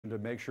to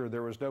make sure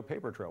there was no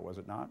paper trail, was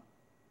it not?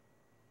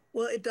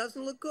 Well, it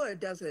doesn't look good,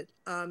 does it?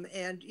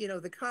 And you know,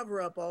 the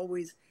cover up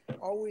always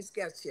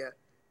gets you,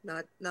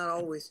 not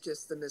always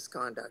just the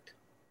misconduct.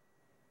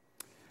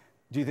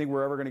 Do you think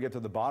we're ever going to get to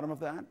the bottom of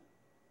that?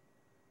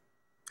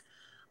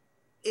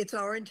 It's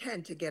our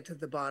intent to get to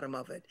the bottom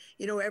of it.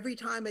 You know, every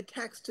time a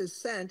text is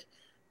sent,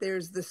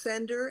 there's the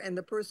sender and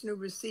the person who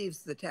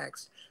receives the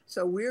text.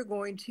 So we're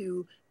going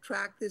to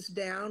track this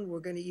down. We're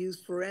going to use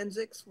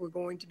forensics. We're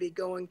going to be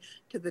going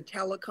to the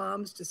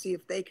telecoms to see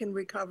if they can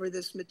recover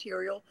this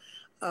material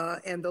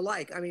and the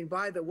like. I mean,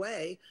 by the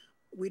way,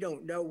 we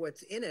don't know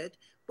what's in it,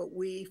 but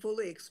we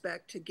fully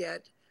expect to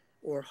get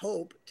or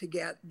hope to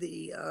get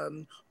the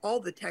all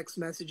the text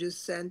messages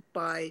sent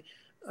by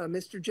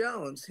Mr.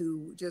 Jones,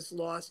 who just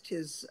lost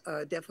his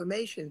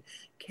defamation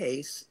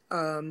case.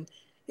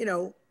 You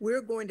know,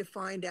 we're going to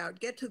find out,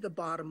 get to the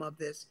bottom of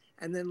this,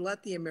 and then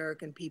let the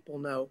American people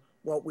know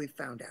what we've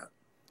found out.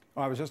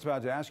 I was just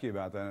about to ask you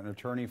about that. An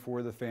attorney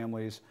for the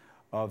families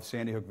of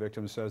Sandy Hook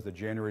victims says the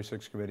January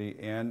 6th committee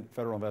and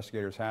federal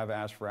investigators have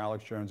asked for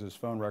Alex Jones's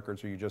phone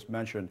records, who you just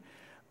mentioned.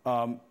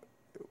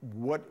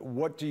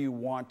 What do you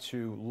want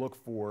to look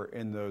for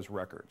in those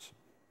records?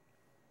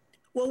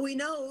 Well, we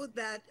know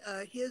that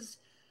his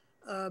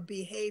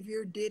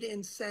behavior did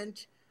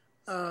incent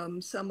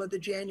some of the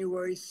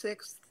January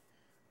 6th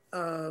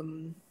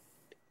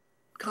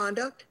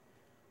conduct,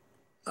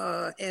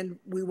 and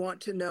we want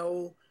to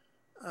know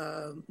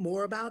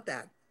more about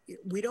that.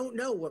 We don't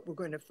know what we're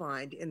going to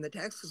find in the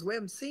text because we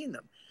haven't seen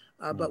them,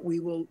 but we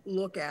will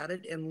look at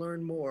it and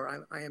learn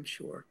more, I am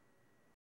sure.